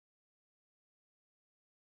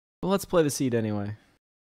let's play the seed anyway.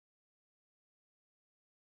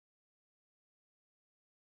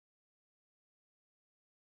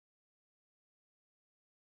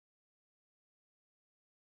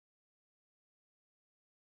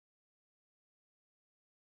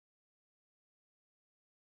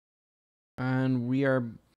 And we are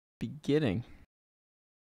beginning.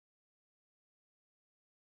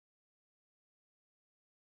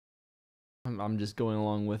 I'm just going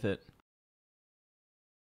along with it.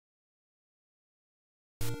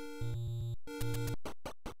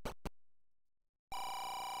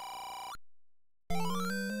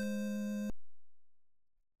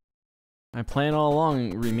 My plan all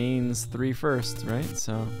along remains 3 first, right?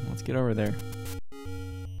 So let's get over there.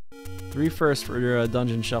 3 first for your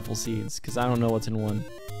dungeon shuffle seeds, because I don't know what's in 1.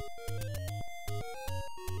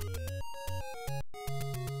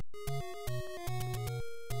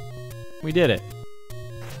 We did it.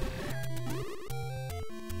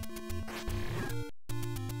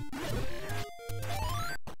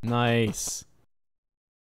 Nice.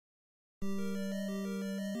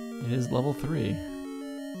 It is level 3.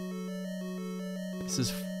 This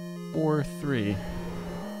is 4-3.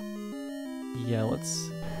 Yeah, let's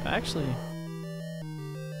actually.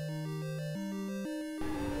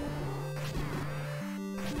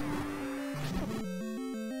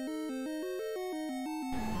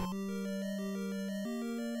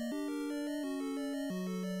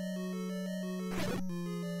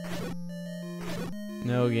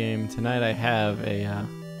 No game. Tonight I have a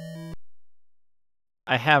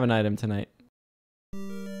I have an item tonight.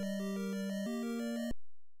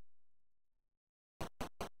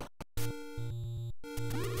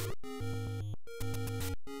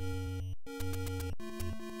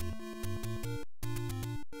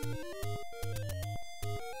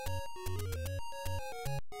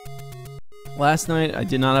 Last night I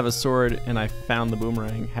did not have a sword and I found the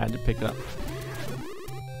boomerang, had to pick it up.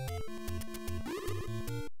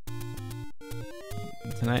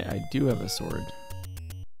 Tonight I do have a sword.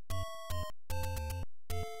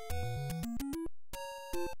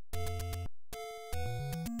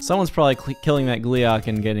 Someone's probably killing that Gleeok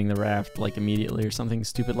and getting the raft like immediately or something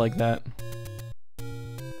stupid like that.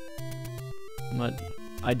 But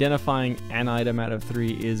identifying an item out of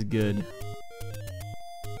 3 is good.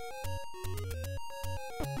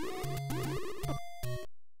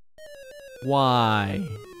 Why?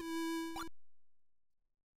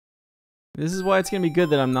 This is why it's gonna be good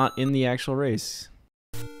that I'm not in the actual race.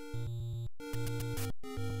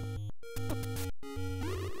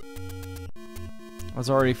 I was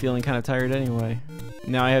already feeling kind of tired anyway.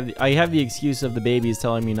 Now I have the excuse of the babies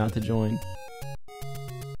telling me not to join.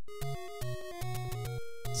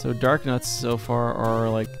 So dark nuts so far are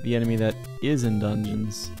like the enemy that is in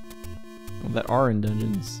dungeons. Well, that are in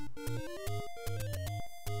dungeons.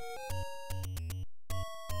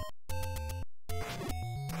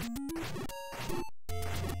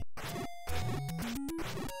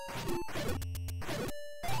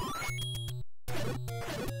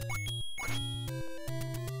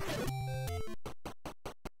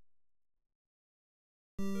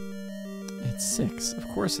 It's 6. Of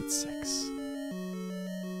course it's 6.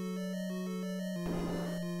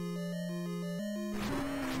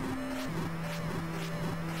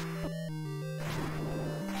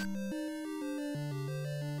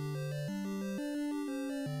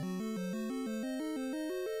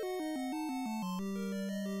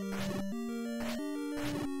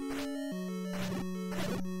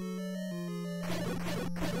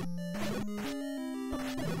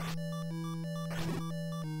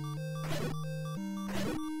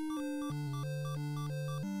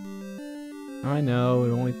 I know,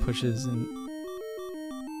 it only pushes and...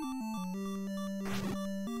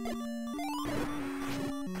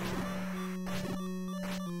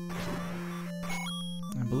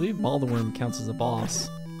 I believe Maldorworm counts as a boss.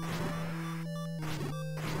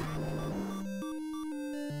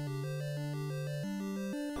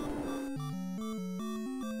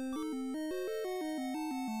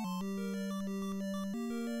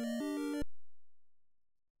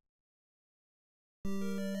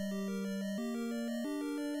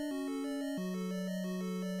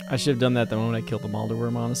 I should have done that the moment I killed the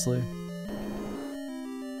Maldorworm, honestly.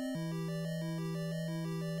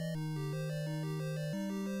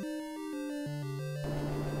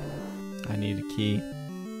 I need a key.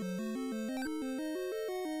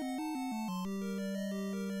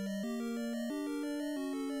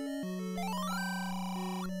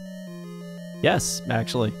 Yes,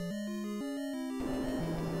 actually.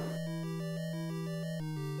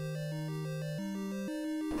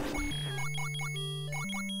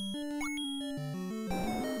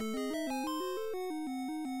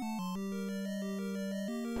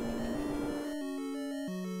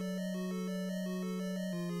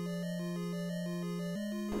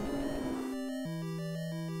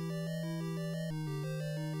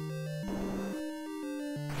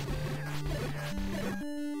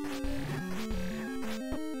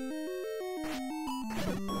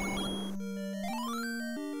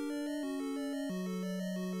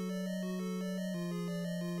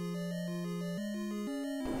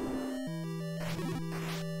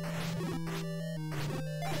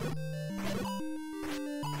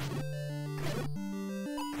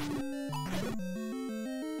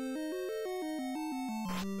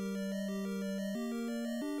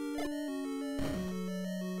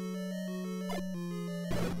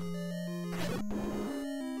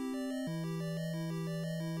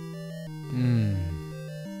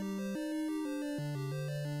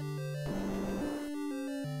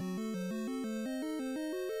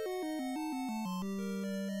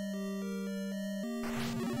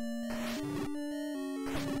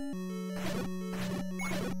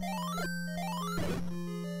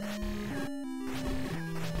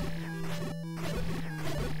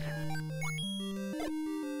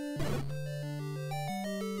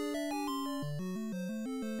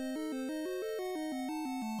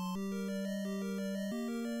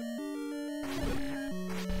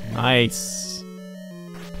 Nice.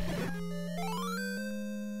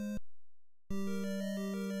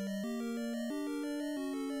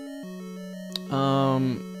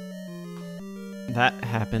 That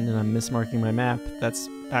happened and I'm mismarking my map. That's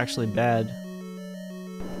actually bad.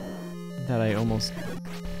 That I almost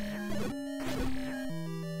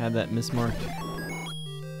had that mismarked.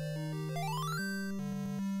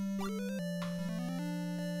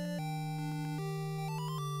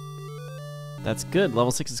 That's good.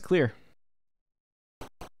 Level 6 is clear.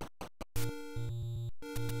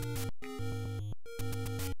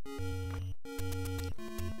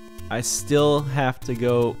 I still have to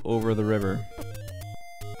go over the river.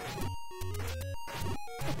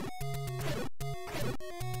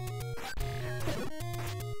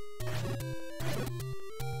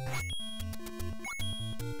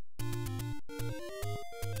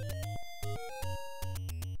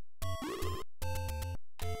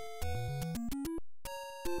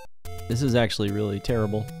 This is actually really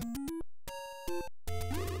terrible.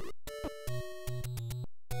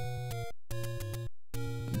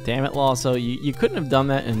 Damn it, Law. So you couldn't have done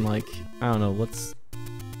that in, like, I don't know, let's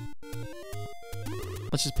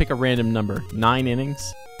just pick a random number. 9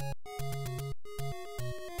 innings?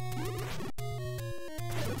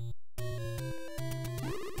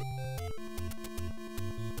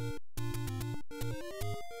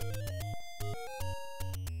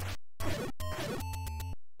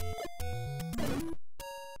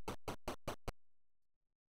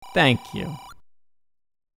 Thank you.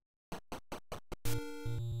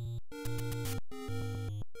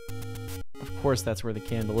 Of course, that's where the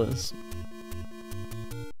candle is.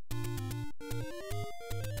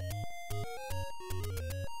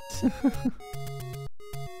 If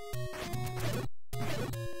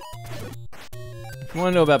you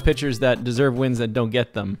want to know about pitchers that deserve wins that don't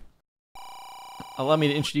get them, allow me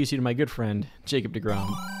to introduce you to my good friend, Jacob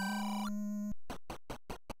deGrom.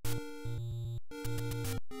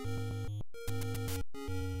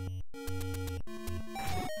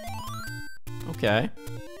 Okay.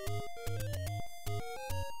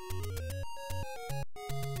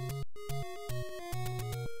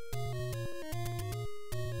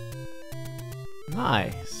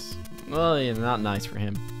 Nice. Well, yeah, not nice for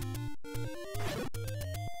him.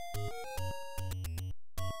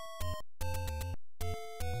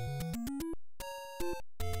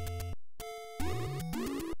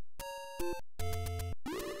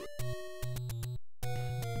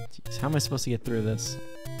 Jeez, how am I supposed to get through this?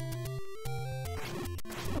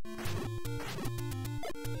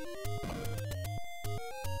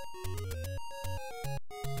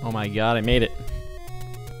 Oh my god, I made it.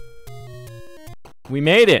 We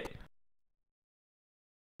made it!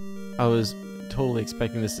 I was totally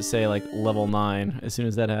expecting this to say, like, level 9 as soon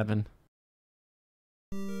as that happened.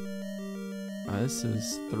 This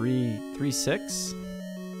is 3-6?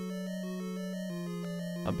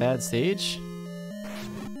 A bad stage?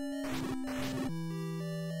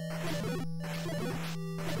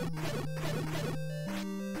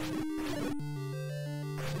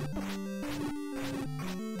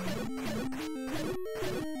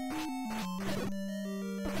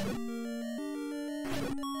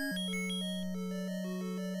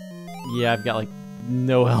 Yeah, I've got like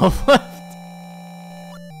no health left.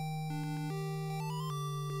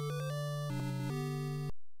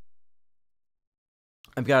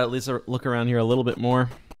 I've got to at least look around here a little bit more.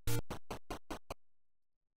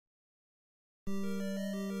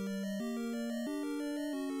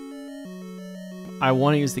 I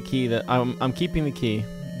want to use the key that I'm keeping the key.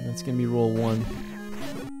 That's gonna be rule 1.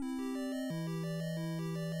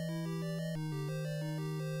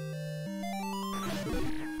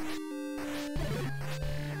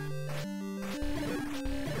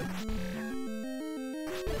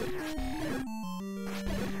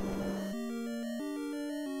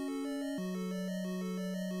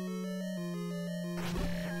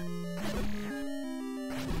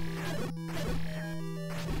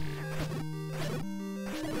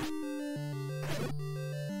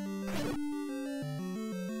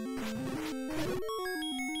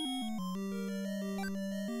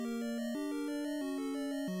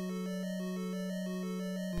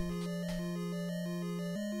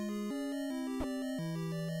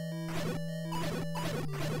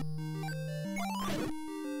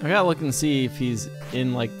 I gotta look and see if he's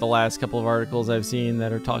in like the last couple of articles I've seen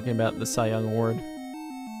that are talking about the Cy Young Award.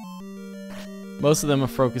 Most of them are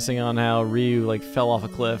focusing on how Ryu like fell off a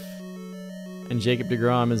cliff, and Jacob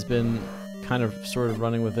deGrom has been kind of sort of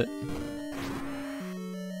running with it.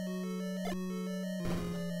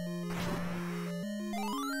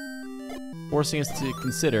 Forcing us to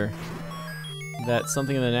consider that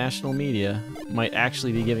something in the national media might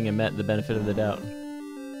actually be giving a Met the benefit of the doubt.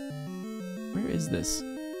 Where is this?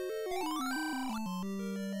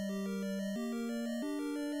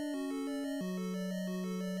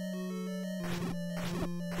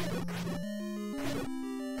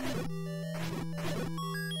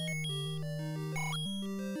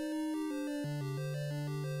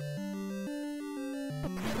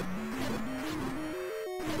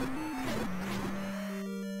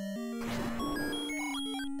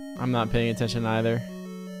 I'm not paying attention either.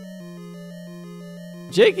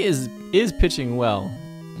 Jake is pitching well.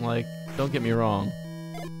 Like, don't get me wrong.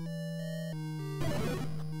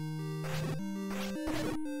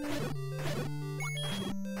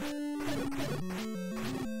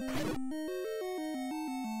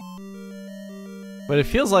 But it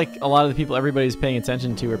feels like a lot of the people everybody's paying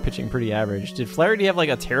attention to are pitching pretty average. Did Flaherty have like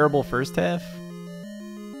a terrible first half?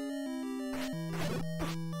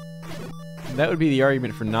 That would be the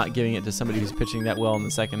argument for not giving it to somebody who's pitching that well in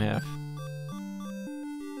the second half.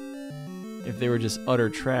 If they were just utter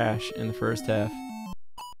trash in the first half.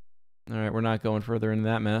 Alright, we're not going further into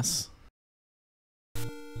that mess.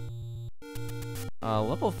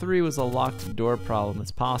 Level 3 was a locked door problem.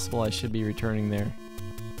 It's possible I should be returning there.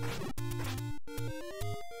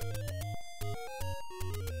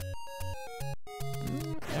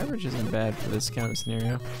 Average isn't bad for this kind of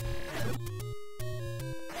scenario.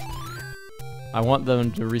 I want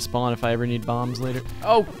them to respawn if I ever need bombs later.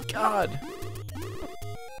 Oh, God!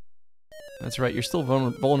 That's right, you're still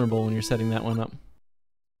vulnerable when you're setting that one up.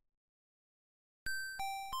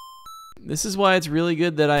 This is why it's really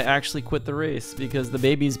good that I actually quit the race, because the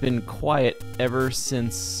baby's been quiet ever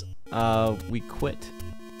since we quit.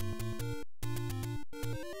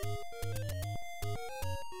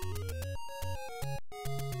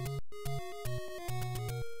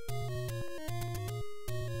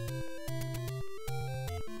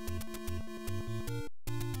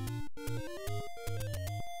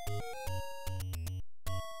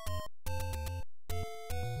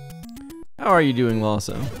 How are you doing,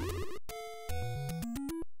 Lasso?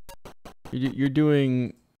 You're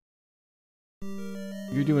doing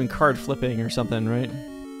card flipping or something, right?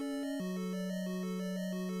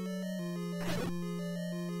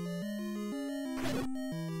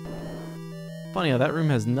 Funny how that room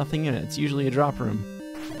has nothing in it. It's usually a drop room.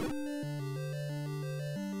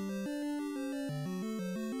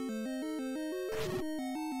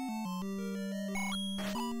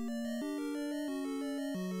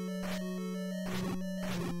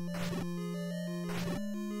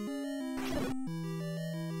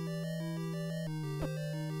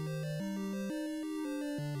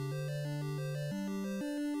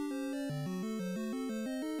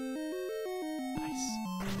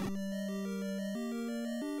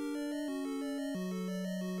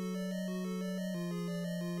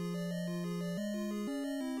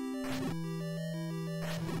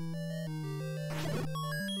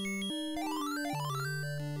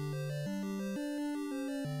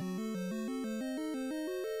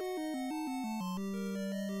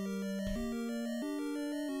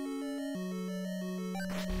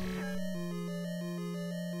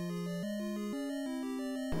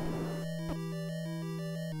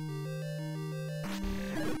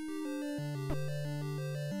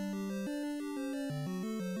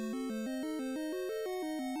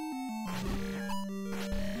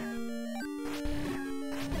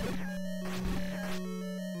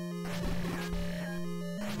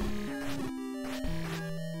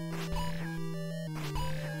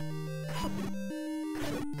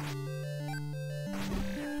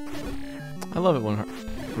 I love it when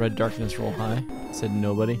red darkness roll high. Said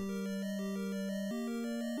nobody.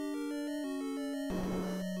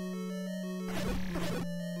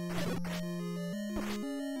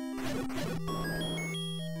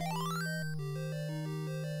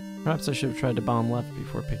 Perhaps I should have tried to bomb left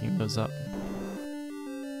before picking those up.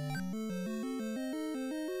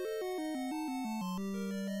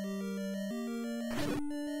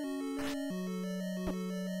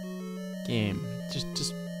 Game.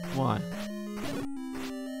 Just why?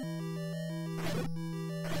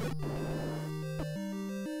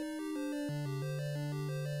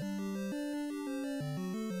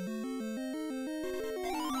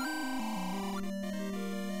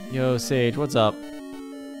 Yo, Sage, what's up?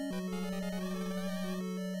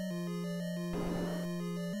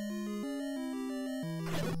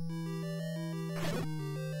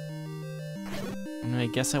 I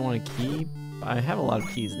guess I want a key. I have a lot of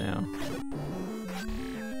keys now.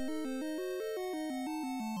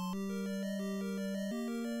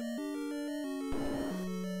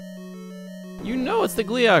 You know it's the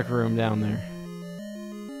Gliok room down there.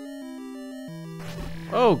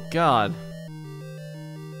 Oh, God.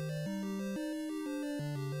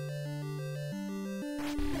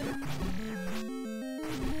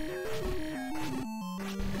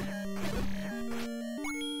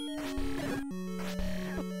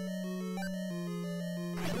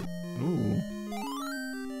 Ooh.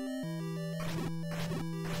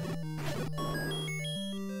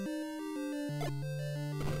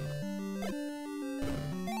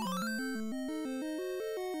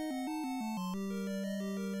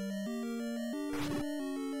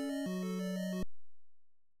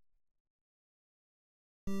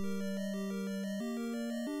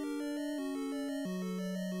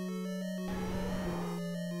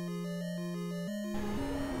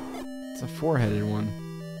 It's a four-headed one.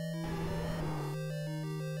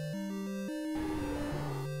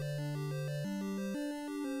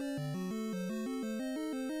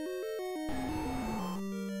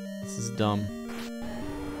 This is dumb.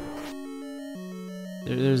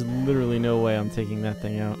 There's literally no way I'm taking that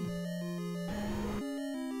thing out.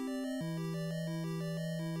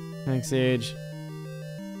 Thanks, Age.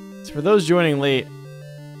 So for those joining late,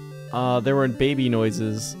 there were baby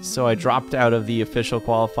noises, so I dropped out of the official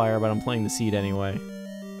qualifier, but I'm playing the seed anyway.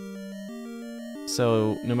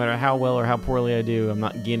 So no matter how well or how poorly I do, I'm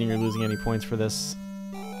not gaining or losing any points for this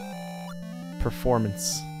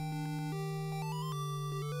performance.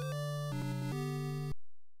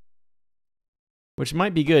 Which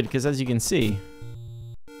might be good, because as you can see,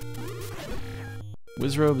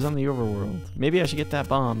 Wizrobe's on the overworld. Maybe I should get that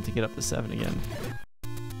bomb to get up to 7 again.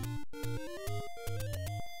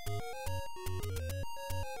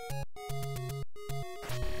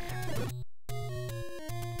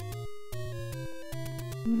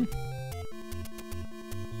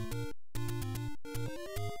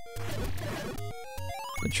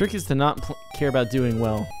 The trick is to not care about doing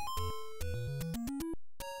well.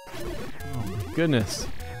 Oh my goodness.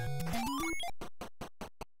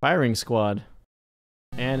 Firing squad.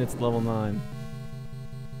 And it's level 9.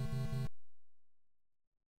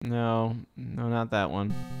 No, not that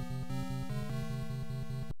one.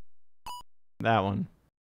 That one.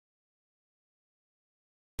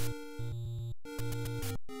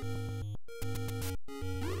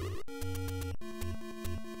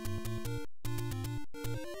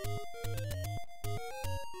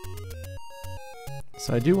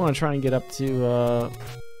 So I do want to try and get up to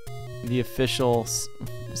the official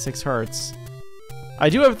 6 hearts. I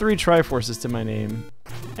do have 3 Triforces to my name,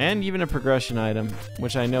 and even a progression item,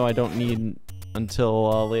 which I know I don't need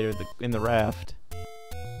until later in the raft.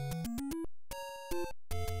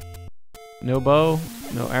 No bow,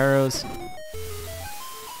 no arrows.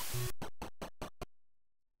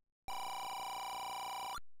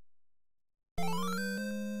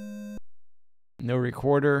 No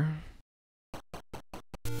recorder.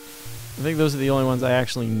 I think those are the only ones I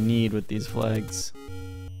actually need with these flags.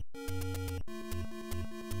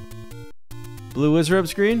 Blue Wizrobe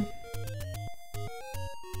screen?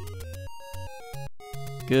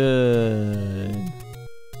 Good.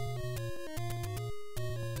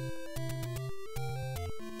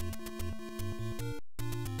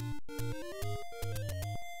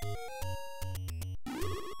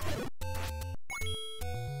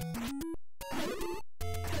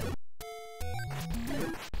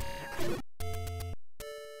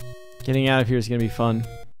 Getting out of here is going to be fun.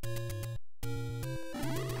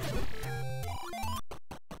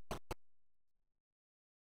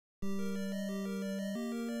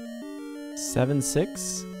 Seven,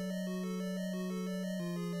 6.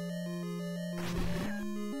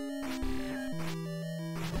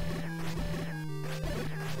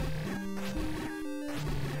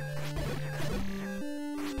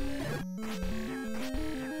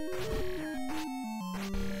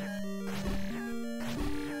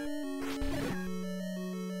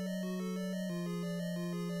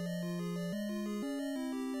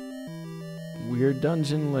 Weird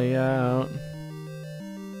dungeon layout.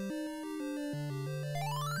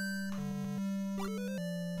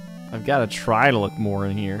 I've got to try to look more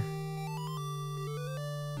in here.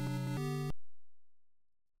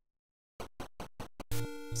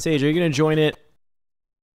 Sage, are you going to join it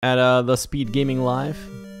at the Speed Gaming Live?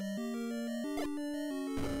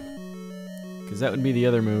 Because that would be the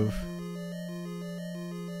other move.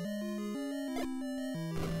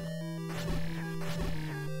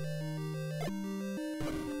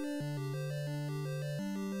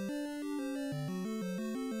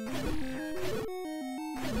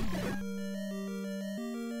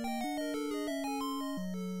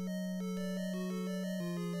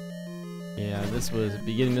 Yeah, this was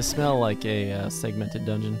beginning to smell like a segmented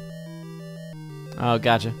dungeon. Oh,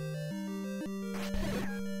 gotcha.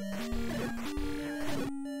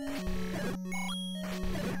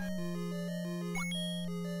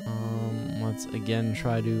 Let's let's again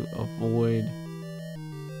try to avoid.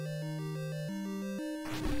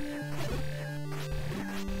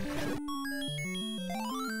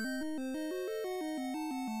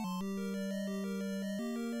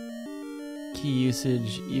 Key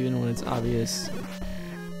usage, even when it's obvious.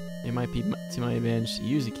 It might be to my advantage to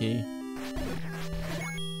use a key.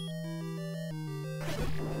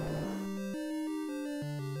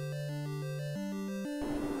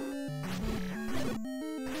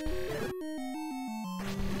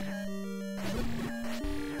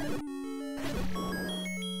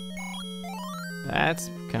 That's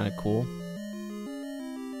kind of cool.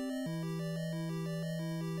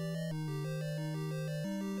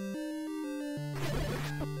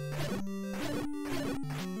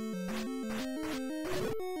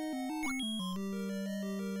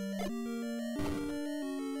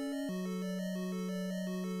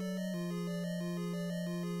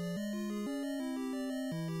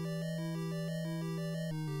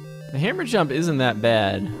 The hammer jump isn't that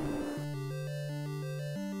bad.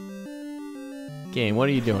 Game, what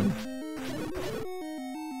are you doing?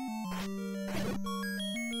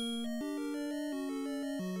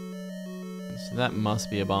 So that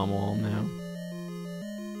must be a bomb wall now.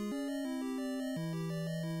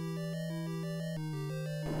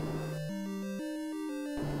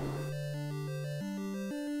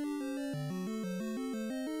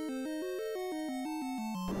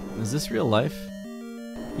 Is this real life?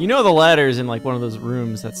 You know the ladder's in like one of those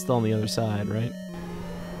rooms that's still on the other side, right?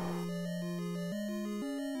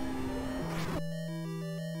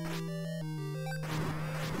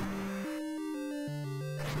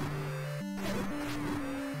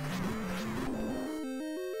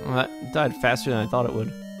 Well, that died faster than I thought it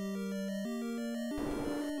would.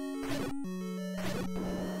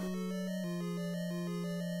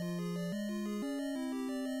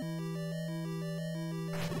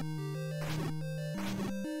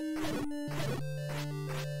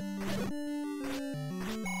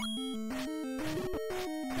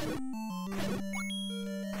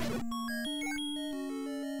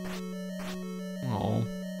 Oh.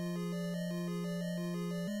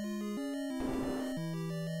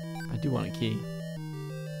 I do want a key.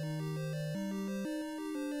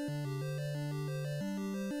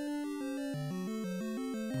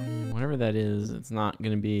 Whatever that is, it's not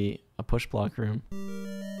going to be a push block room.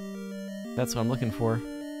 That's what I'm looking for.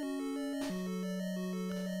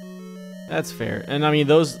 That's fair. And I mean,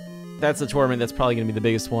 that's a tournament that's probably going to be the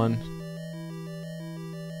biggest one.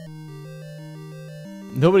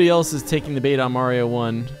 Nobody else is taking the bait on Mario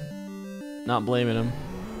 1. Not blaming him.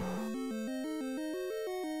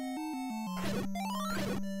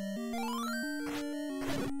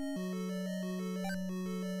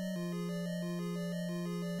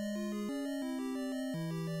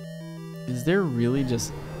 Is there really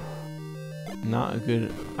just not a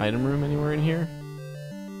good item room anywhere in here?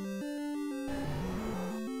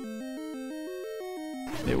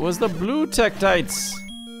 It was the blue Tektites!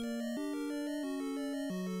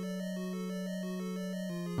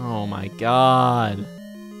 Oh my god.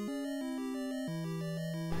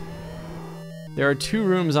 There are 2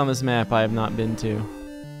 rooms on this map I have not been to.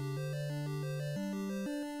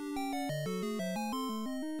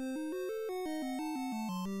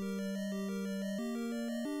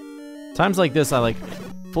 Times like this, I like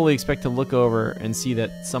fully expect to look over and see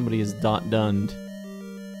that somebody is dunned,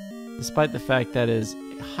 despite the fact that is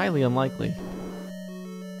highly unlikely.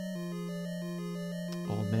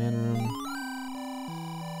 Old man room.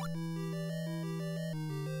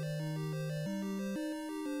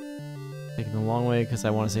 Taking the long way because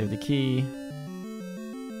I want to save the key.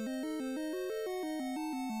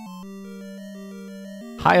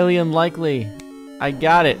 Highly unlikely. I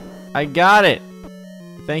got it. I got it.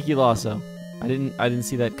 Thank you, Lasso. I didn't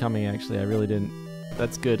see that coming, actually. I really didn't.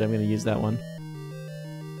 That's good. I'm gonna use that one.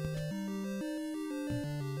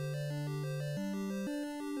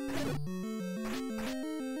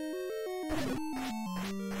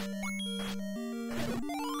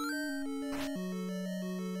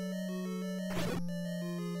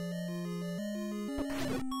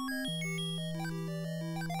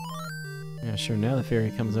 Yeah, sure, now the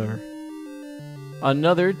fairy comes over.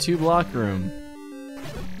 Another 2-block room.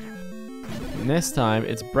 And this time,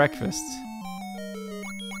 it's breakfast.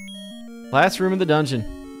 Last room in the dungeon.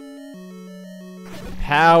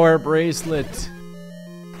 Power bracelet.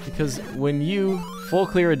 Because when you full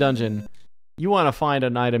clear a dungeon, you want to find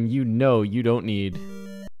an item you know you don't need.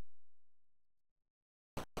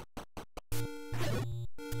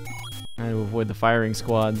 And to avoid the firing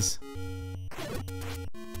squads.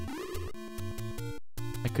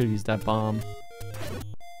 I could have used that bomb.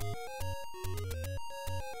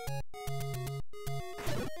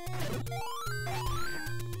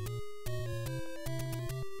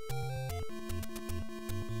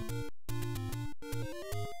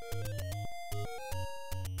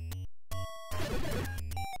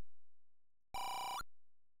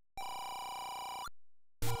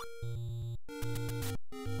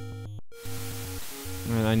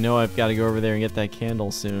 I know I've got to go over there and get that candle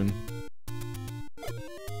soon.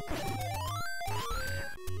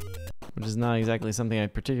 Which is not exactly something I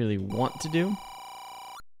particularly want to do.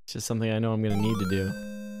 It's just something I know I'm going to need to do.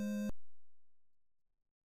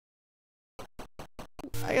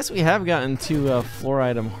 I guess we have gotten 2 floor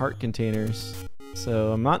item heart containers.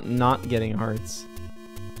 So I'm not getting hearts.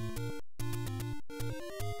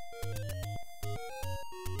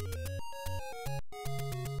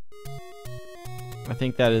 I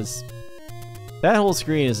think that whole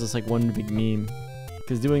screen is just like one big meme.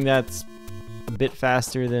 Because doing that's a bit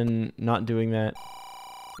faster than not doing that.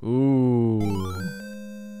 Ooh.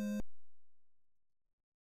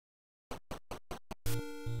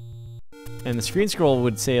 And the screen scroll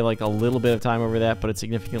would say like a little bit of time over that, but it's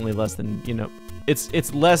significantly less than, you know,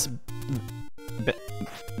 it's less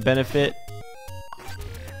benefit,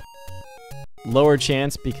 lower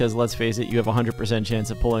chance, because let's face it, you have a 100% chance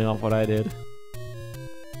of pulling off what I did.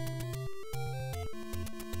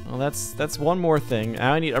 Well, that's one more thing.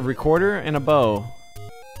 Now I need a recorder and a bow.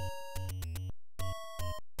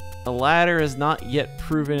 The latter has not yet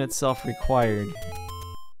proven itself required.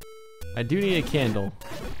 I do need a candle.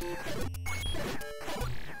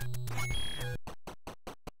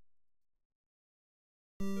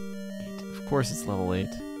 Of course it's level 8.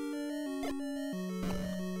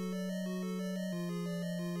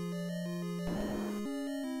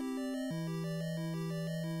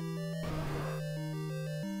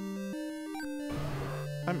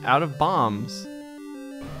 I'm out of bombs.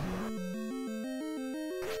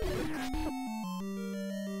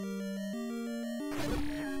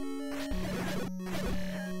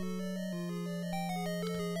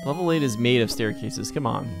 Level 8 is made of staircases, come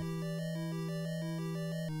on.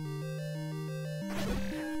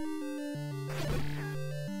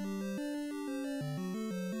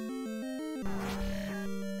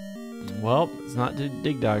 Well, it's not the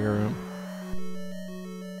Dig Dogger room.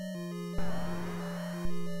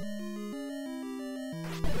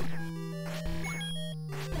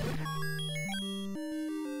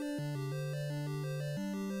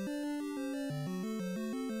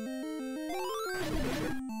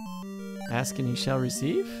 Ask and you shall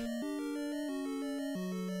receive?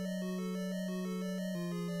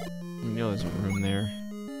 You know there's a room there.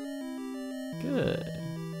 Good.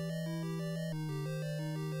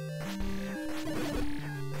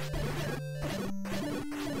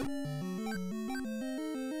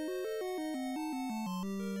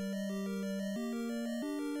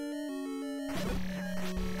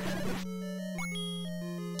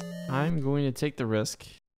 I'm going to take the risk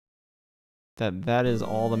that is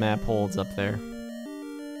all the map holds up there.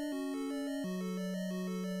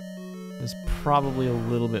 There's probably a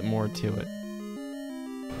little bit more to it.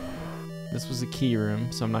 This was a key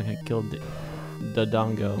room, so I'm not gonna kill the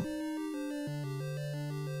Dongo.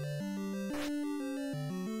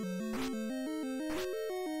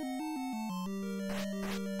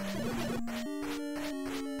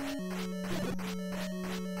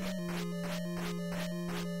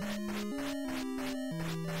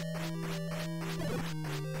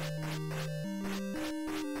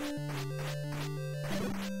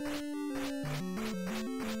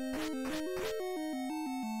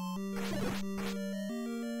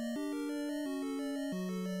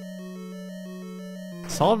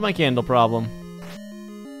 Solved my candle problem.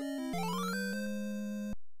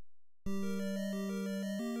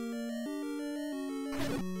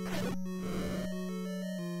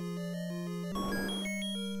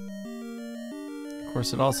 Of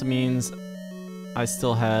course, it also means I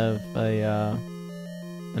still have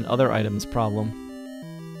an other items problem.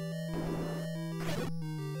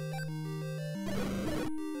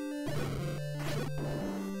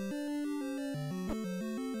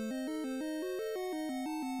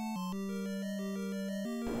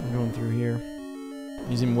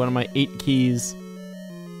 Using one of my 8 keys.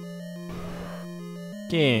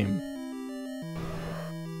 Game.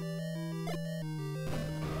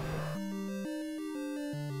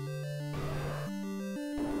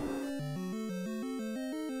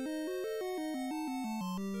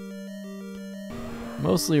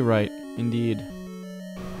 Mostly right, indeed.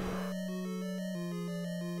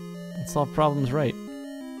 Let's solve problems right.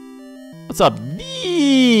 What's up,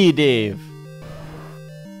 Dave?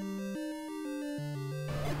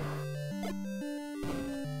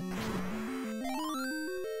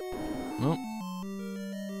 Well.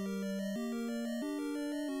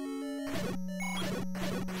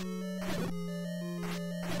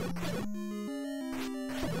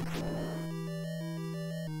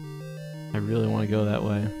 I really want to go that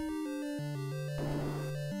way.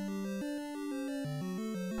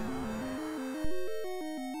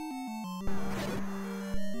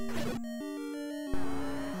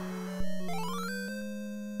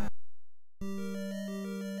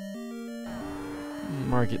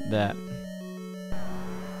 market that.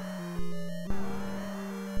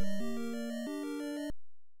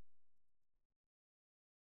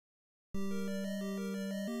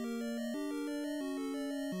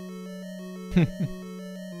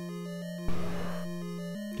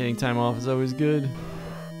 Getting time off is always good.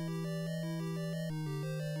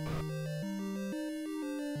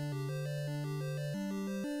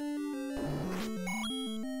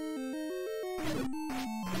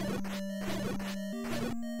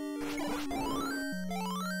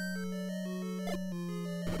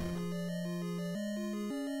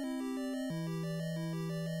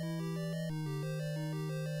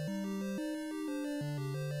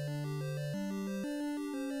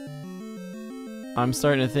 I'm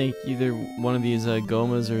starting to think either one of these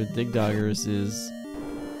Gomas or Digdoggers is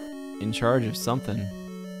in charge of something.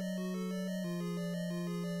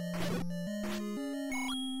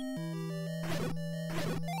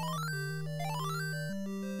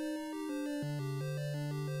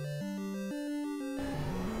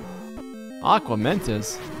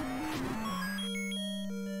 Aquamentus?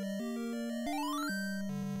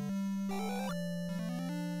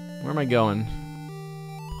 Where am I going?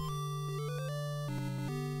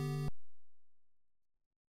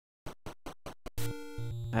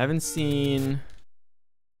 I haven't seen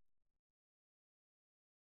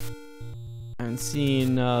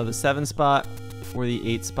the 7 spot or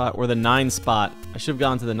the 8 spot or the 9 spot. I should have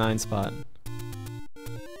gone to the 9 spot.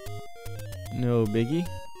 No biggie.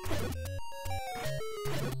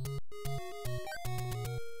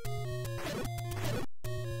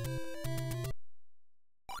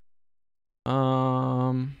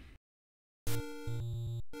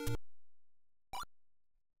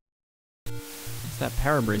 It's that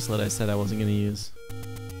power bracelet I said I wasn't gonna use.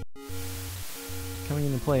 Coming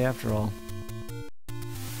into play after all.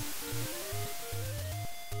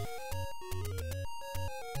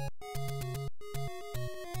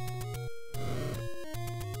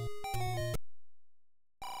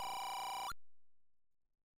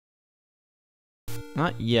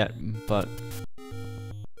 Not yet, but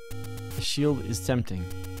the shield is tempting.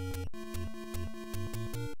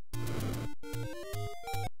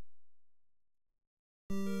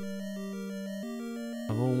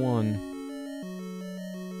 Level 1.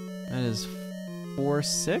 That is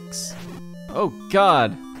 4-6? Oh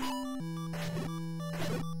god!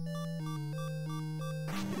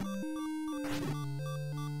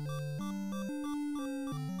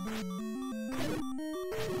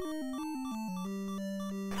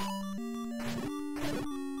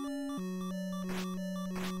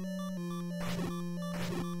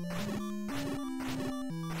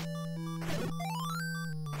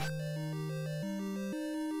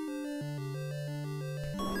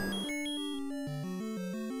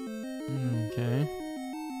 Okay.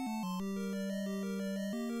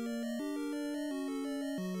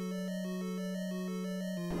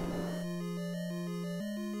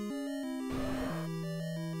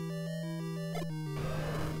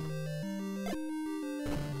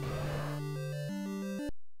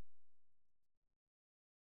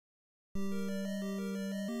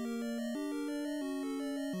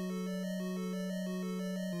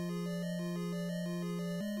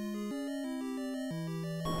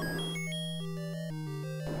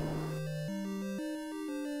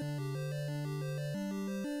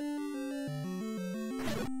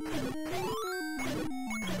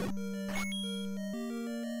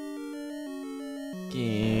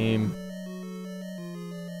 Game.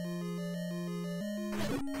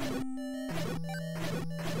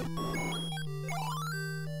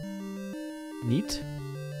 Neat.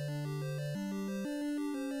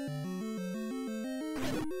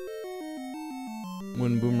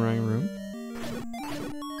 One boomerang room.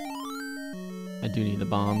 I do need the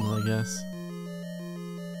bombs, I guess.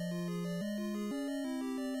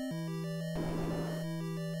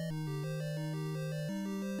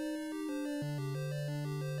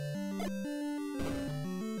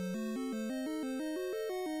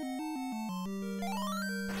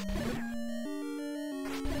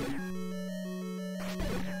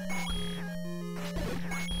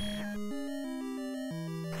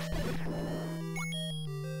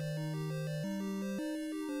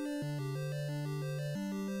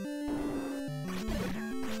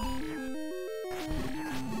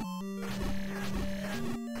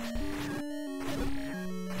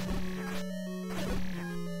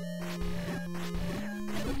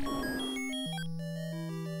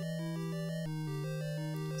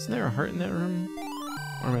 Isn't there a heart in that room?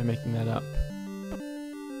 Or am I making that up?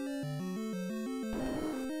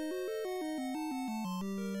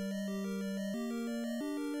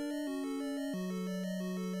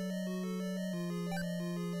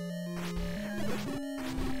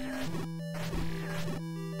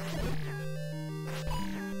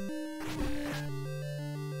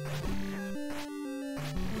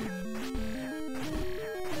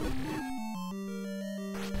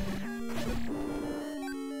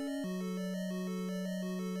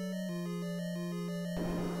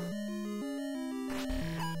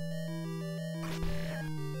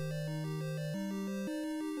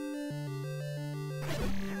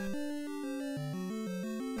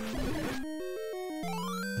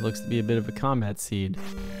 looks to be a bit of a combat seed.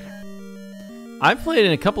 I've played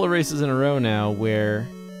in a couple of races in a row now where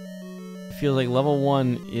it feels like level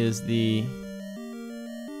 1 is the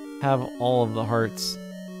have all of the hearts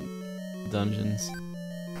dungeons.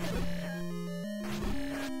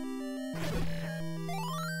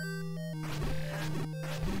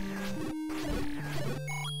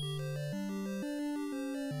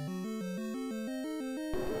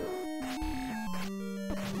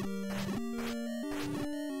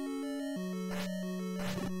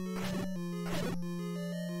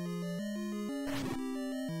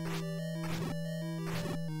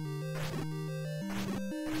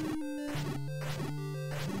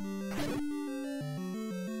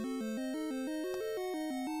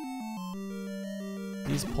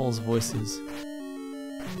 These Paul's voices.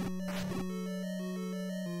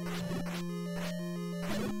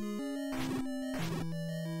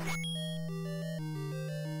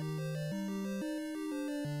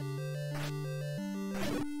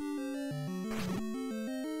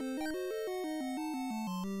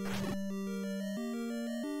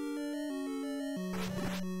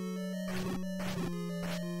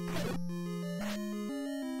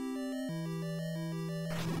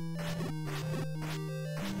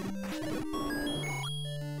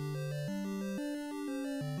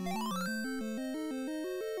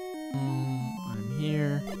 I'm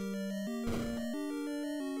here.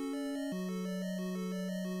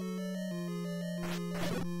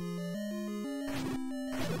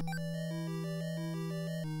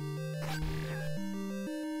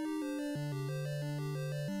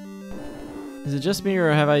 Is it just me,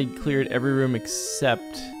 or have I cleared every room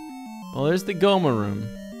except... Well, there's the Goma room.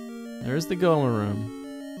 There's the Goma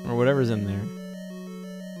room. Or whatever's in there.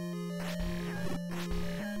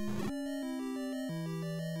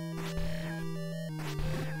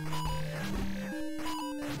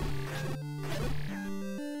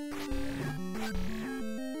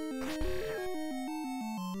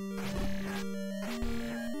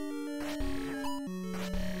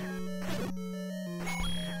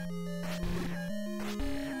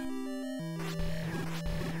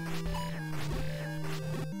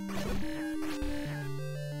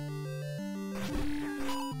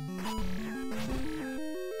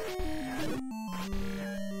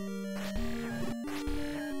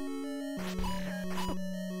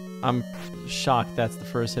 I'm shocked that's the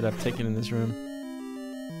first hit I've taken in this room.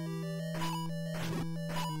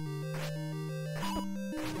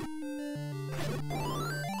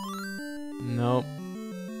 Nope.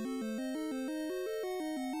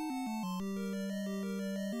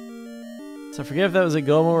 So forget if that was a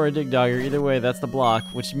Goma or a Dig Dogger. Either way, that's the block,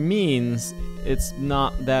 which means it's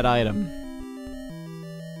not that item.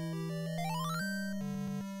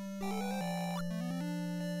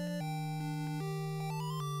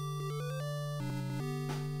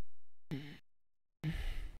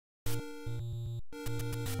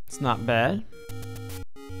 It's not bad.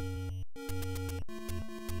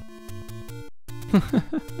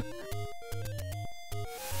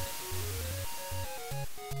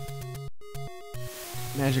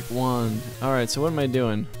 Magic wand. Alright, so what am I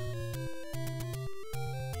doing?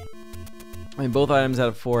 I mean, both items out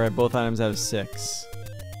of 4, I have both items out of 6.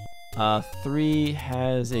 3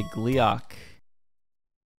 has a Gleeok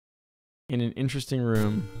in an interesting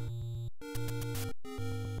room.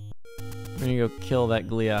 We're gonna go kill that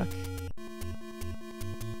Gleeok.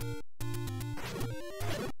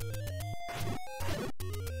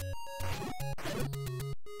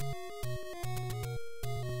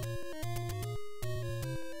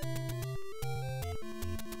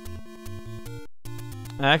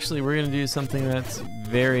 Actually, we're gonna do something that's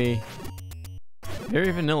very,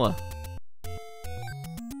 very vanilla.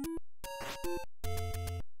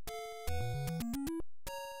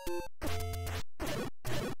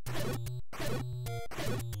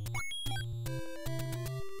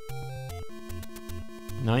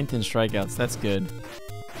 Ninth in strikeouts, that's good.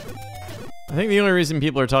 I think the only reason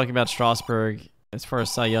people are talking about Strasburg as far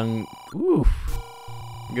as Cy Young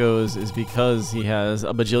goes is because he has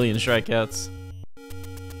a bajillion strikeouts.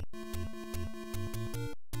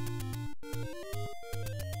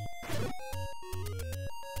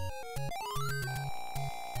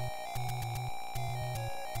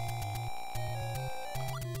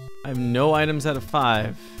 I have no items out of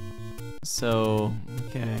 5, so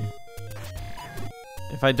okay.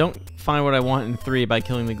 If I don't find what I want in 3 by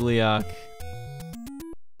killing the Gleeok,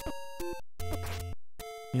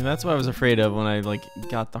 yeah, that's what I was afraid of when I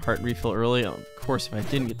got the heart refill early. Of course, if I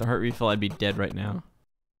didn't get the heart refill, I'd be dead right now.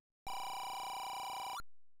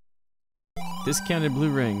 Discounted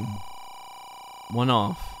blue ring. 1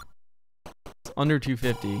 off. It's under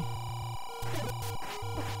 250.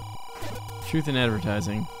 Truth in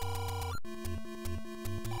advertising.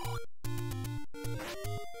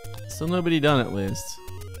 Still nobody done at least.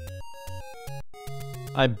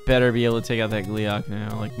 I better be able to take out that Gleeok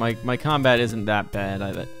now. Like, my combat isn't that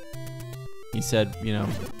bad. He said, you know,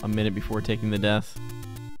 a minute before taking the death.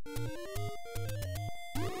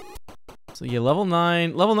 So yeah, level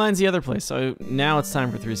 9. Level 9's the other place. So now it's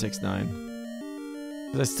time for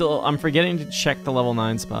 369. 'Cause I'm forgetting to check the level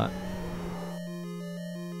 9 spot.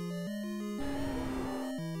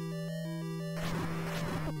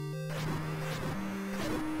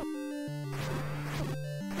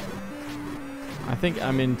 I think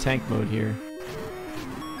I'm in tank mode here.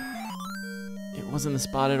 It wasn't the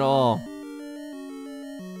spot at all.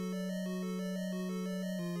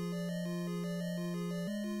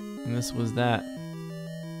 And this was that.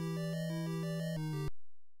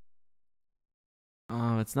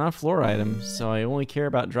 Oh, it's not a floor item, so I only care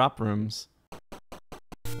about drop rooms.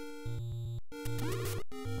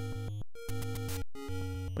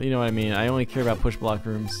 Well, you know what I mean. I only care about push block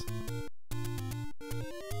rooms.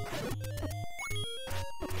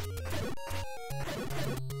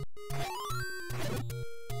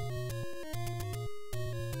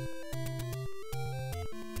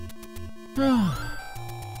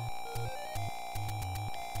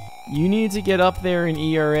 You need to get up there in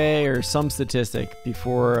ERA or some statistic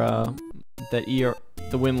before the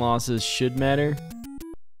win losses should matter.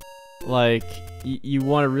 Like, you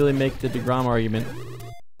want to really make the DeGrom argument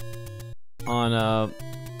on,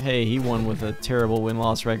 hey, he won with a terrible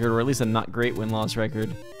win-loss record, or at least a not great win-loss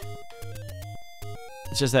record.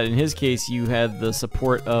 It's just that in his case, you had the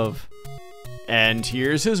support of, and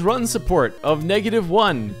here's his run support of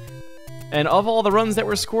 -1. And of all the runs that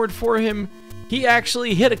were scored for him, he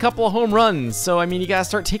actually hit a couple of home runs. So, I mean, you gotta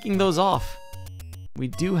start taking those off. We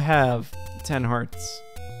do have 10 hearts.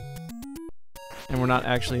 And we're not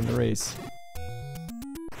actually in the race.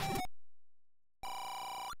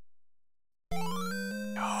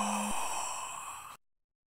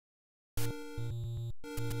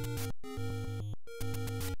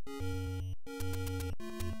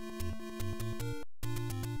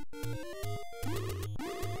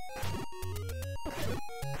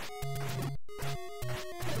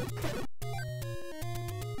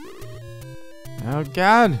 Oh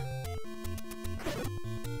God!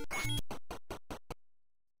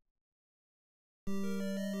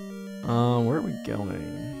 Where are we going?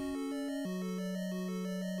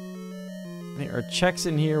 I think our checks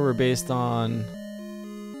in here were based on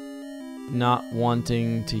not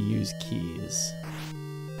wanting to use keys.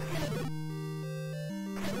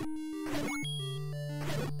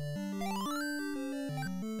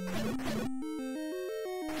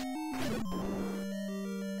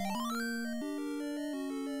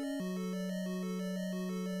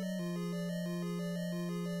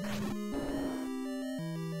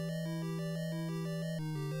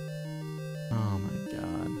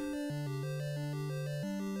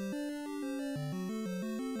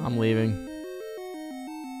 I'm leaving.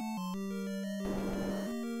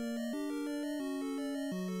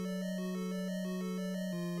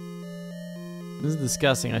 This is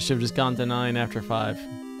disgusting. I should have just gone to 9 after 5.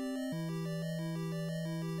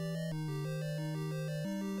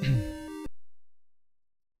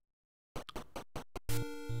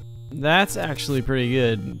 That's actually pretty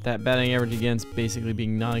good. That batting average against basically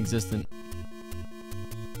being non-existent.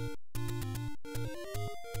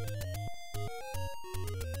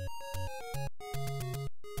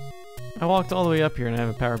 I walked all the way up here and I have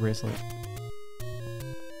a power bracelet.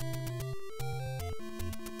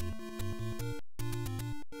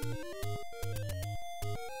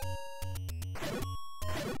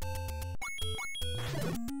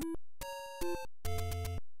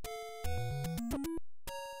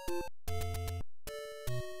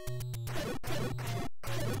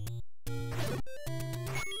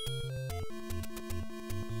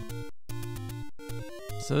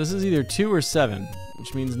 So this is either 2 or 7.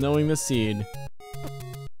 Which means knowing the seed,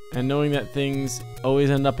 and knowing that things always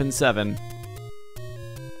end up in 7.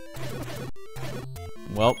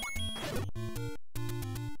 Well.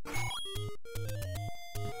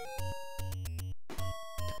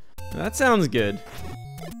 That sounds good.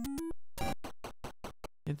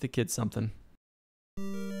 Give the kid something.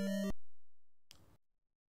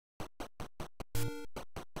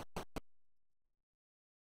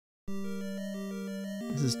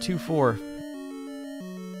 This is 2-4.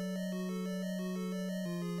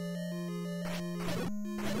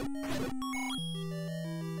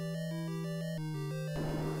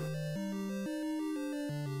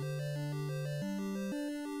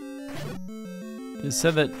 It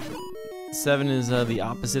said that 7 is the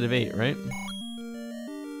opposite of 8, right?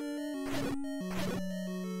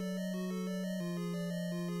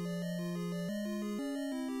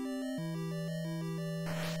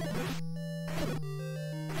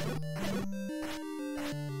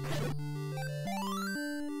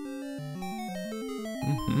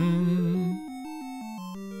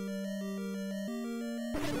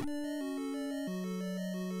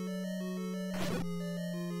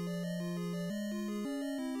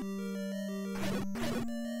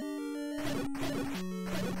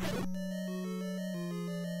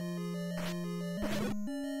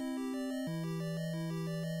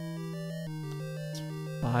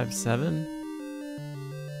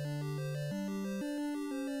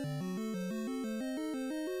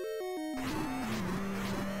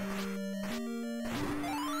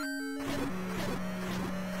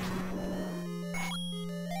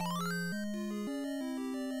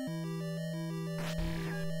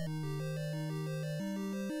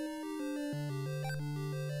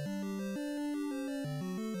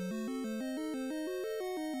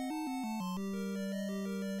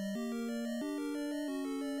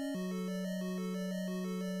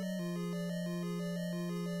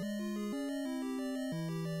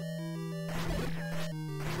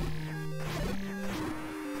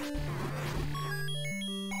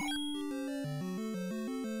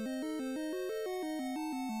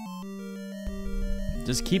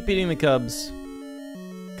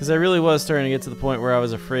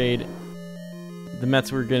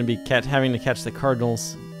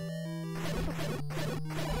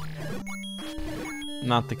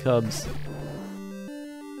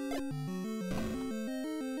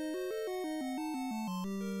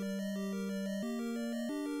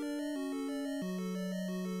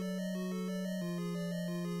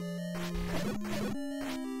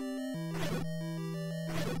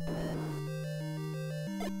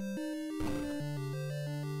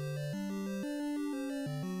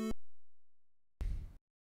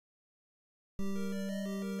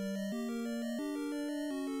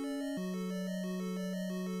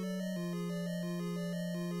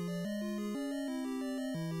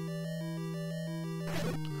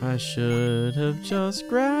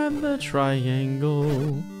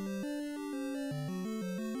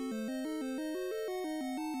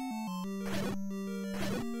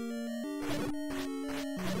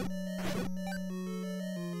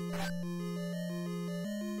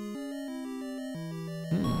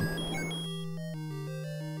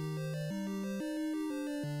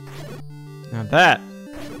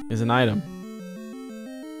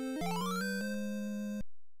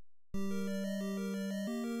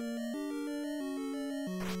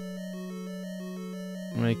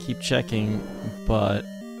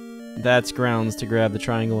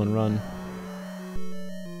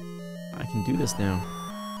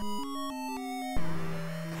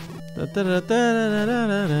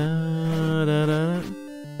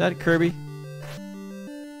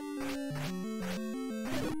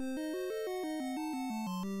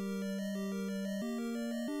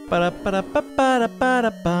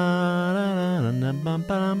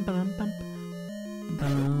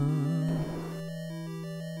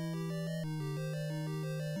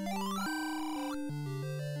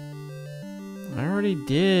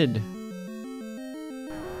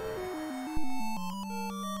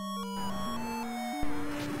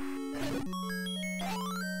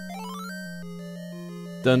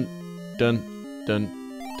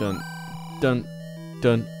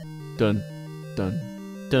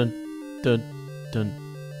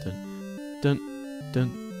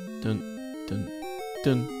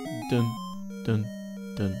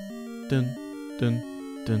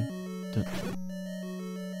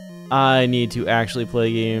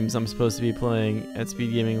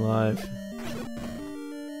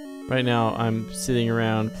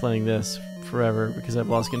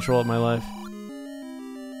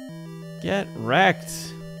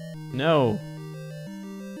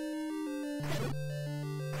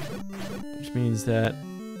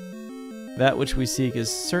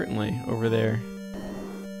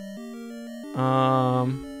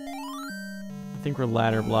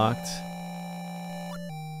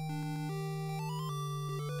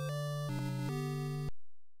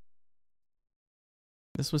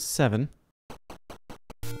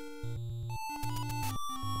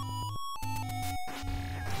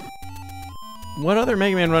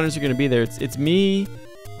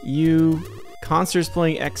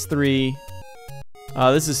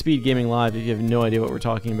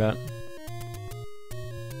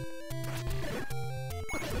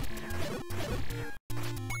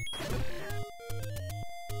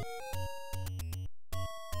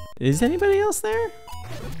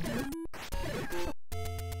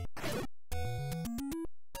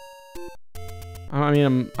 I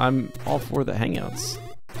mean, I'm all for the hangouts.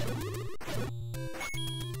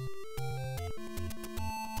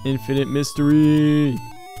 Infinite mystery.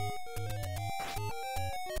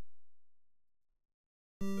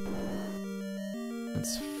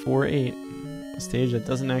 That's 4-8. A stage that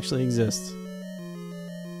doesn't actually exist.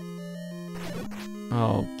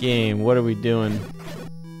 Oh, game, what are we doing?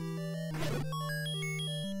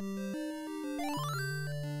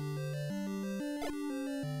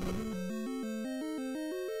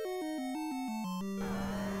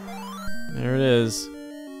 There it is.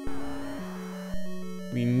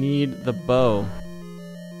 We need the bow.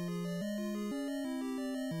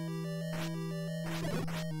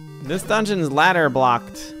 This dungeon's ladder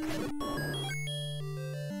blocked.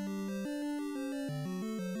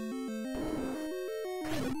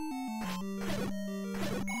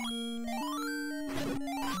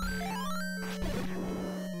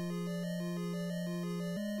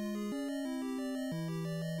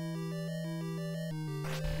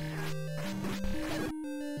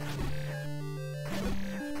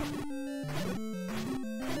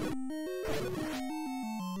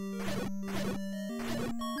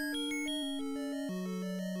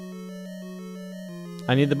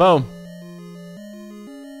 I need the bow.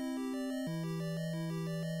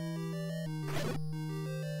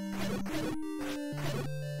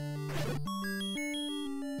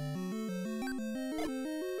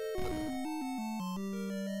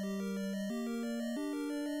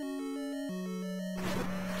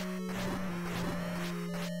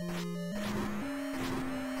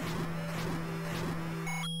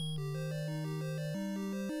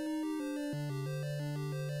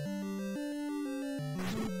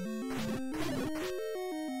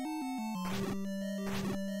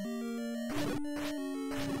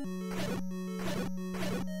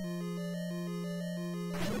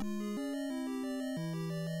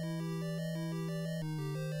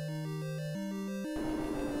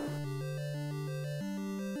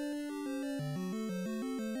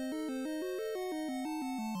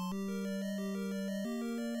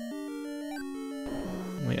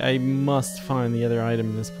 Wait, I must find the other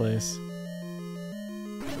item in this place.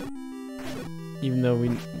 Even though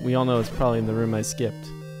we all know it's probably in the room I skipped.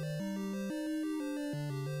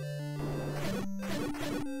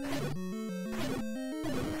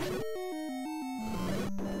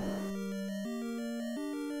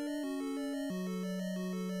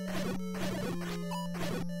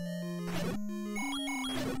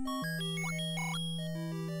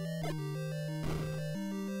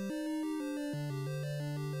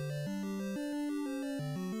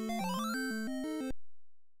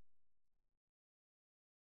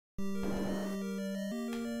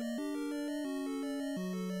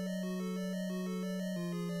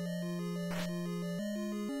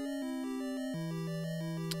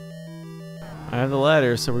 I have the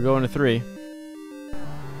ladder, so we're going to 3.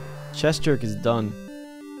 Chest jerk is done.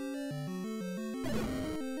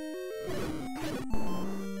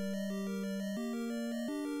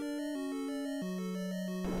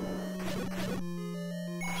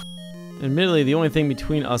 Admittedly, the only thing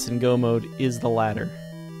between us and go mode is the ladder.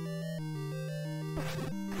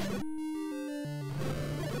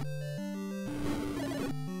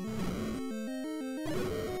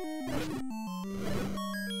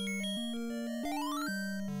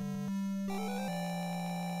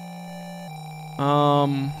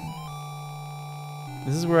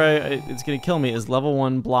 This is where it's gonna kill me. Is level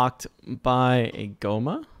 1 blocked by a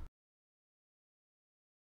Goma?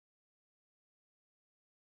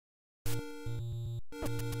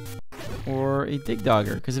 Or a Dig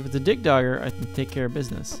Dogger? Because if it's a Dig Dogger, I can take care of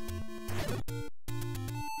business.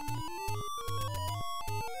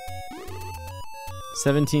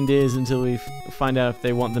 "17 days until we find out if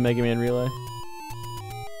they want the Mega Man Relay."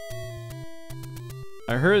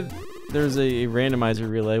 I heard there's a randomizer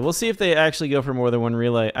relay. We'll see if they actually go for more than one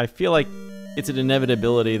relay. I feel like it's an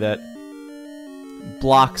inevitability that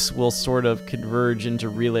blocks will sort of converge into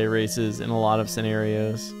relay races in a lot of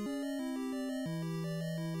scenarios.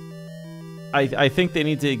 I think they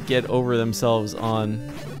need to get over themselves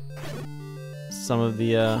on some of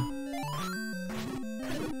the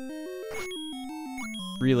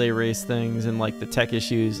relay race things and like the tech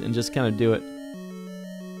issues and just kind of do it.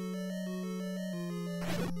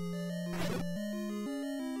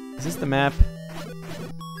 Is this the map?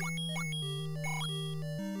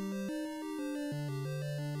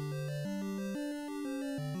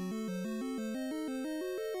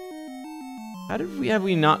 How did have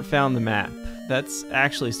we not found the map? That's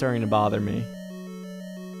actually starting to bother me.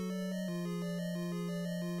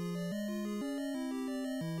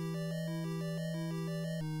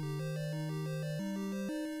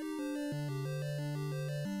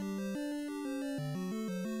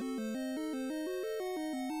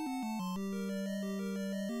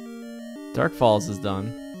 Dark Falls is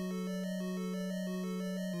done.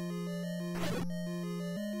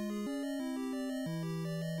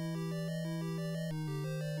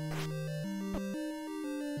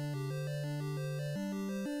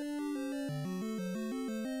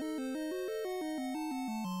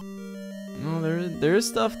 No, there is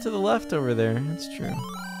stuff to the left over there. That's true.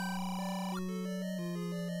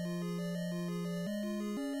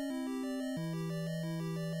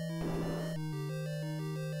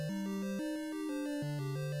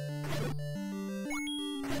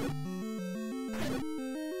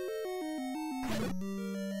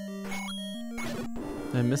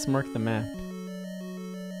 Did I mismark the map?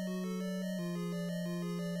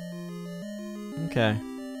 Okay.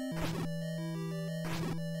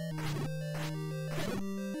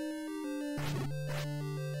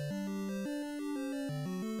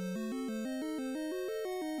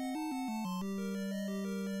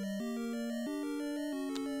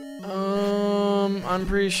 I'm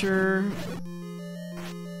pretty sure.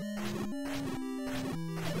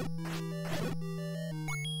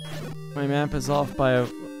 My map is off by a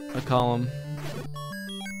column.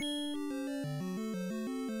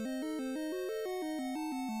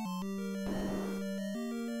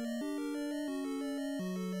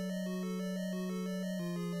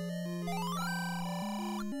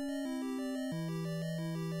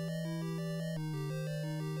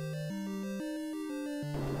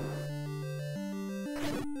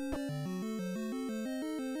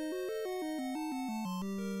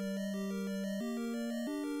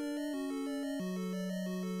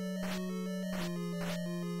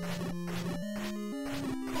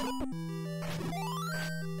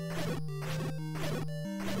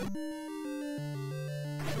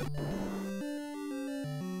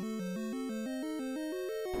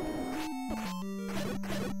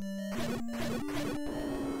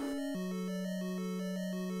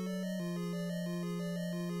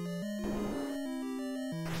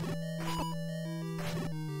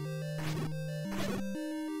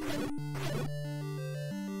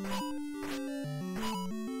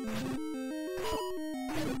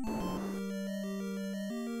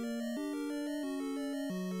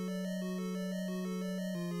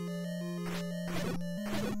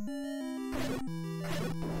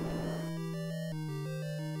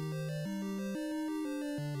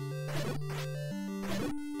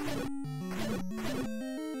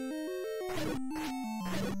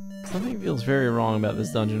 Something feels very wrong about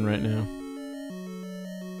this dungeon right now.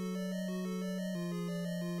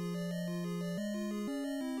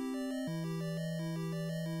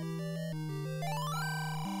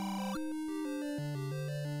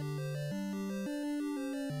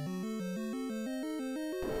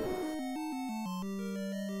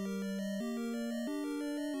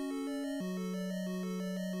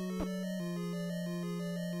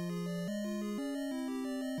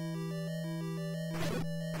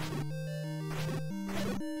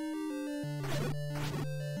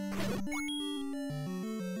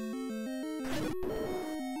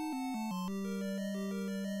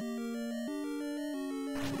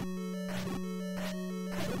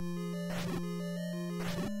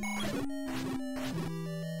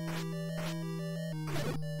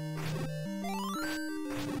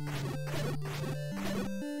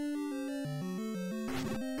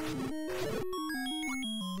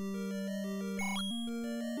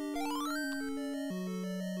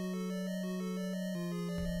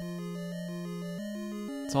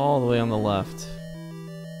 It's all the way on the left.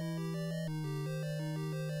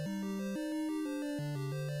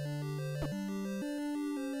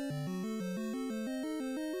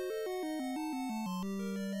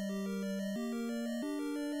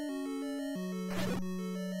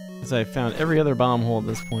 Because I found every other bomb hole at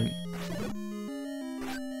this point.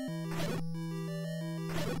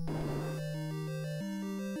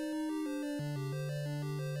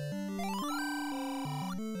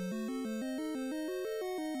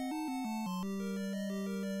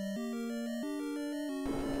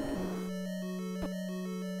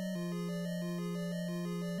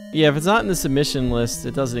 Yeah, if it's not in the submission list,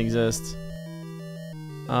 it doesn't exist.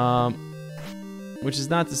 Which is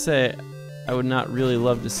not to say I would not really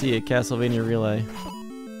love to see a Castlevania relay.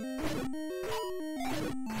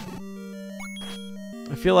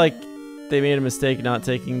 I feel like they made a mistake not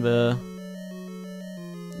taking the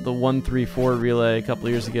 1-3-4 relay a couple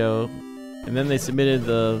years ago, and then they submitted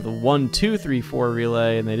the 1-2-3-4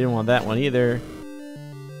 relay, and they didn't want that one either.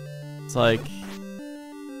 It's like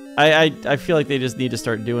I feel like they just need to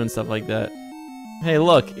start doing stuff like that. Hey,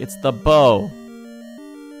 look, it's the bow.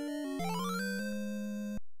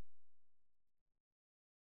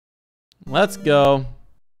 Let's go.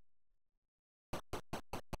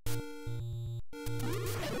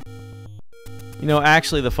 You know,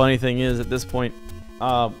 actually, the funny thing is, at this point,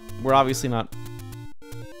 we're obviously not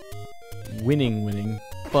winning,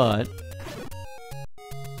 but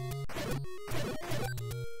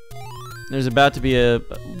there's about to be a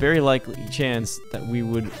very likely chance that we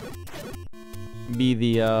would be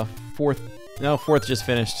the fourth. No, fourth just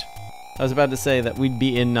finished. I was about to say that we'd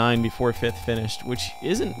be in 9 before fifth finished, which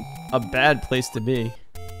isn't a bad place to be.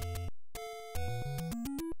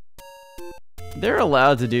 They're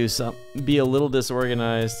allowed to do be a little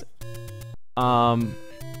disorganized. At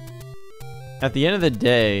the end of the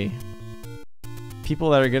day, people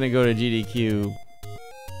that are gonna go to GDQ,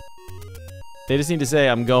 they just need to say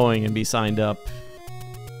I'm going and be signed up.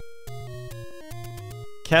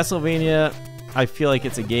 Castlevania, I feel like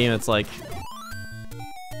it's a game that's like,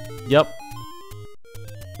 yep,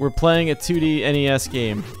 we're playing a 2D NES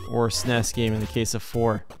game, or SNES game in the case of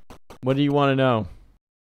 4. What do you want to know?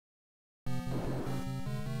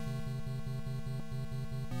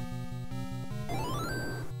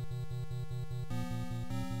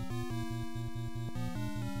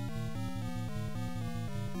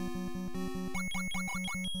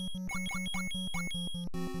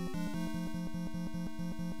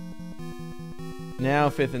 Now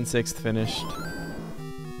 5th and 6th finished.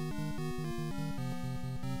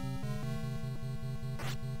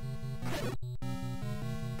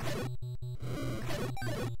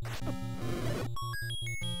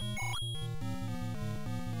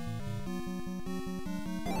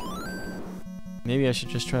 Maybe I should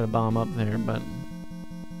just try to bomb up there, but...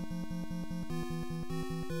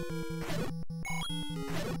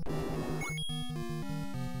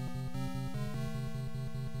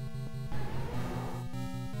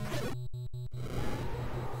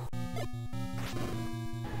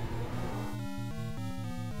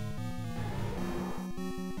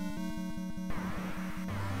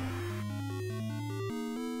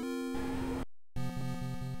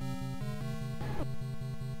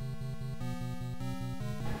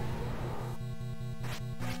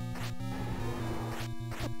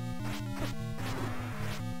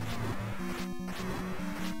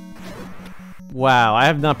 Wow, I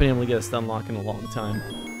have not been able to get a stun lock in a long time.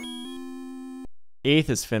 8th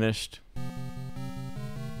is finished.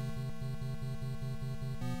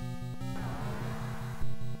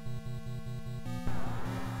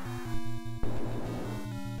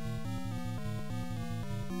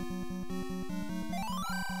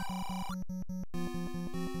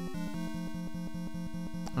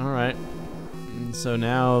 Alright. So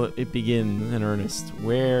now it begins in earnest.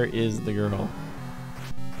 Where is the girl?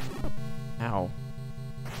 Ow.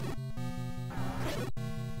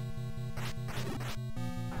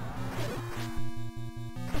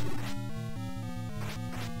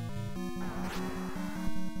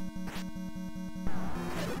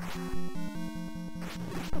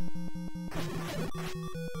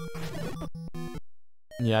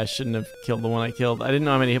 Yeah, I shouldn't have killed the one I killed. I didn't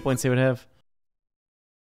know how many hit points they would have.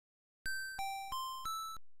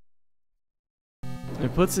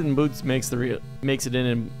 If puts it in boots makes it in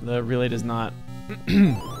and the relay does not.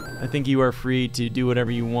 I think you are free to do whatever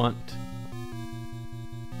you want.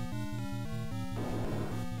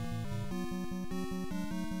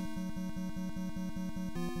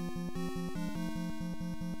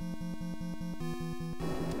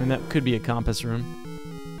 And that could be a compass room.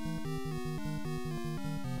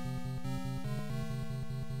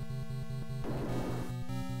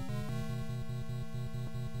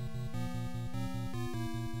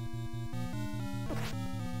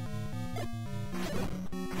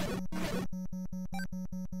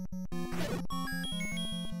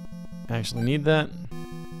 I actually need that.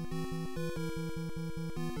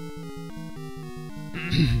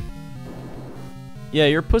 Yeah,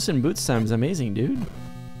 your Puss in Boots time is amazing, dude.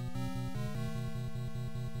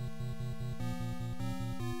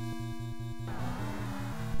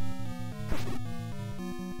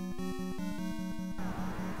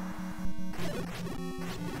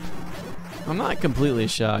 I'm not completely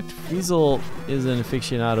shocked. Fiesel is an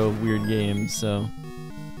aficionado of weird games, so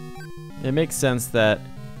it makes sense that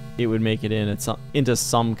it would make it into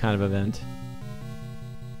some kind of event.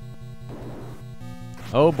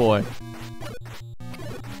 Oh boy.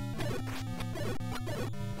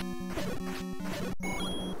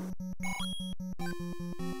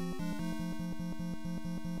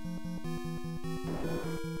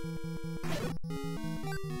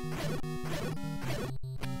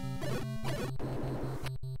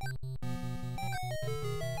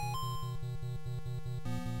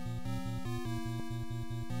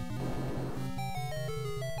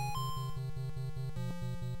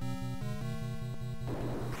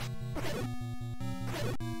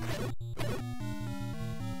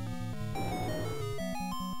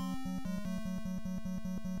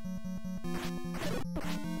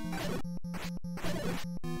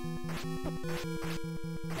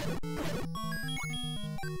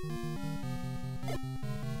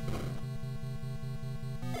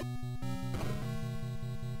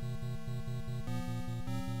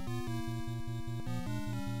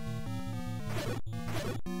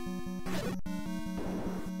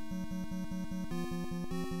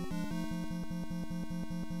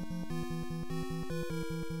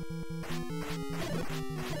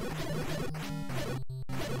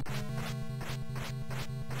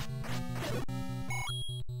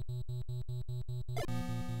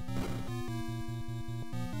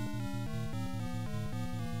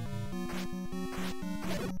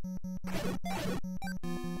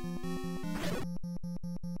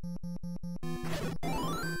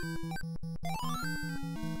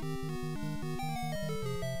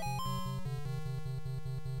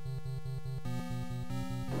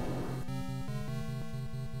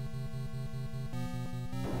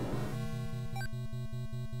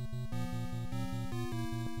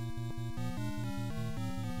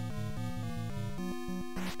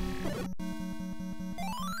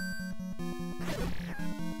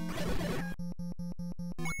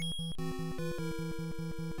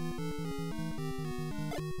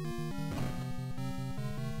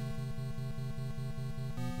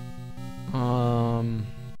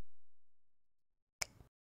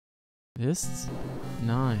 This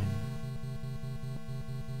 9.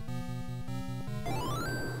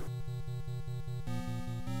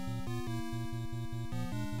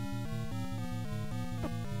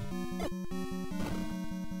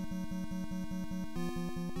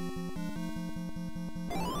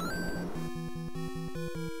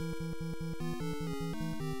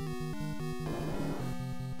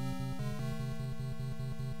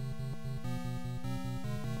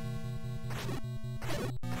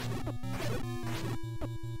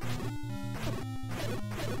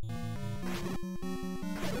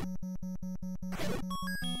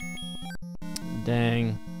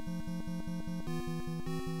 Dang.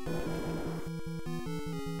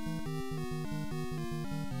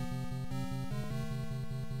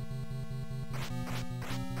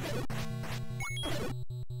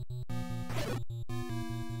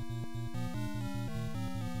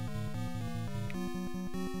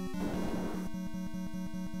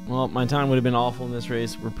 Well, my time would have been awful in this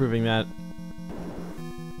race. We're proving that.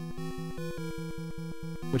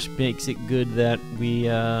 Which makes it good that we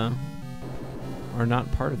are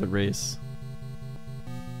not part of the race.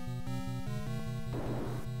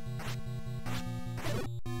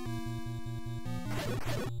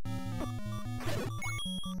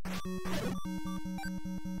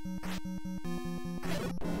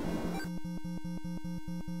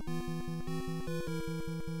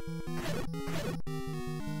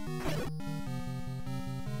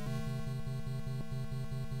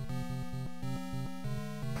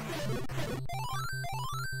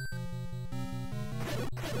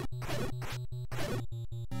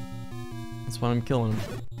 That's why I'm killing him.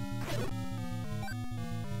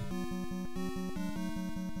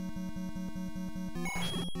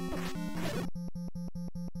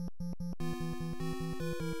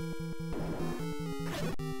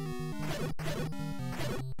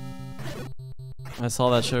 I saw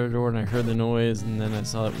that shutter door and I heard the noise and then I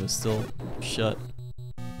saw it was still shut.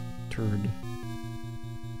 Turd.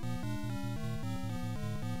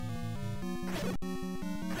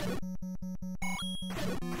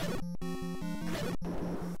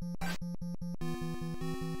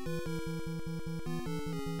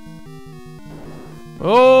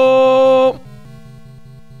 Oh!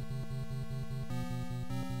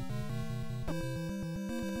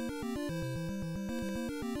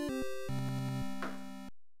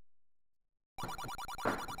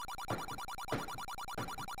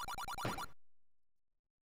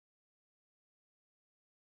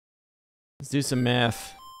 Let's do some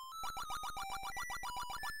math.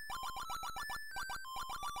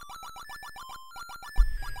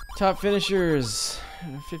 Top finishers,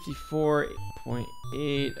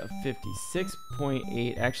 54.8, a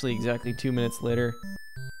 56.8, actually exactly 2 minutes later,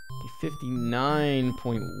 a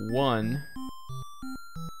 59.1.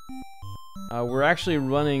 We're actually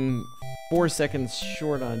running 4 seconds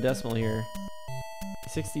short on a decimal here.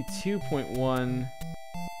 62.1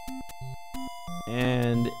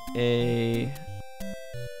 and a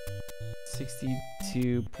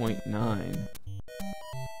 62.9.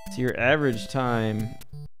 So your average time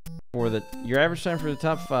for the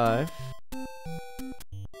top 5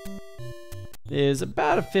 is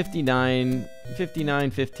about a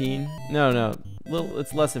 59.15. No,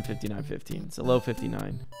 it's less than 59.15. It's a low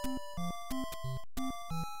 59.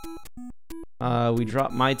 We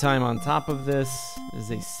drop my time on top of this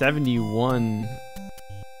is a 71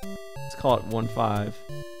 Let's call it 1.5.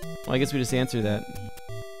 Well, I guess we just answer that.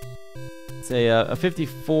 Say a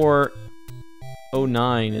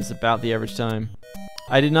 54.09 is about the average time.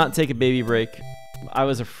 I did not take a baby break. I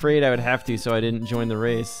was afraid I would have to, so I didn't join the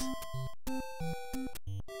race.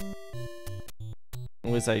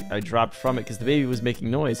 At least I dropped from it because the baby was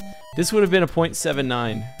making noise. This would have been a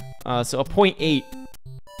 0.79. So a 0.8,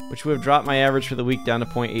 which would have dropped my average for the week down to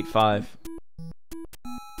 0.85.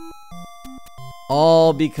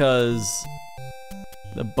 All because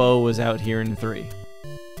the bow was out here in 3.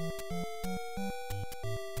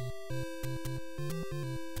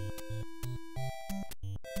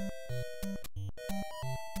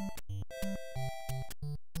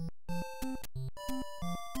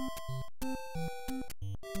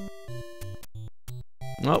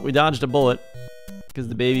 Well, we dodged a bullet because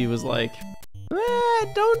the baby was like,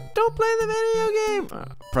 don't play the video game.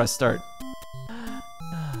 Press start.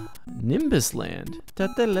 Nimbus Land.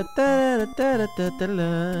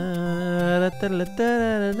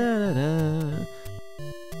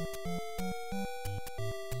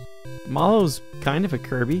 Malo's kind of a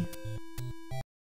Kirby.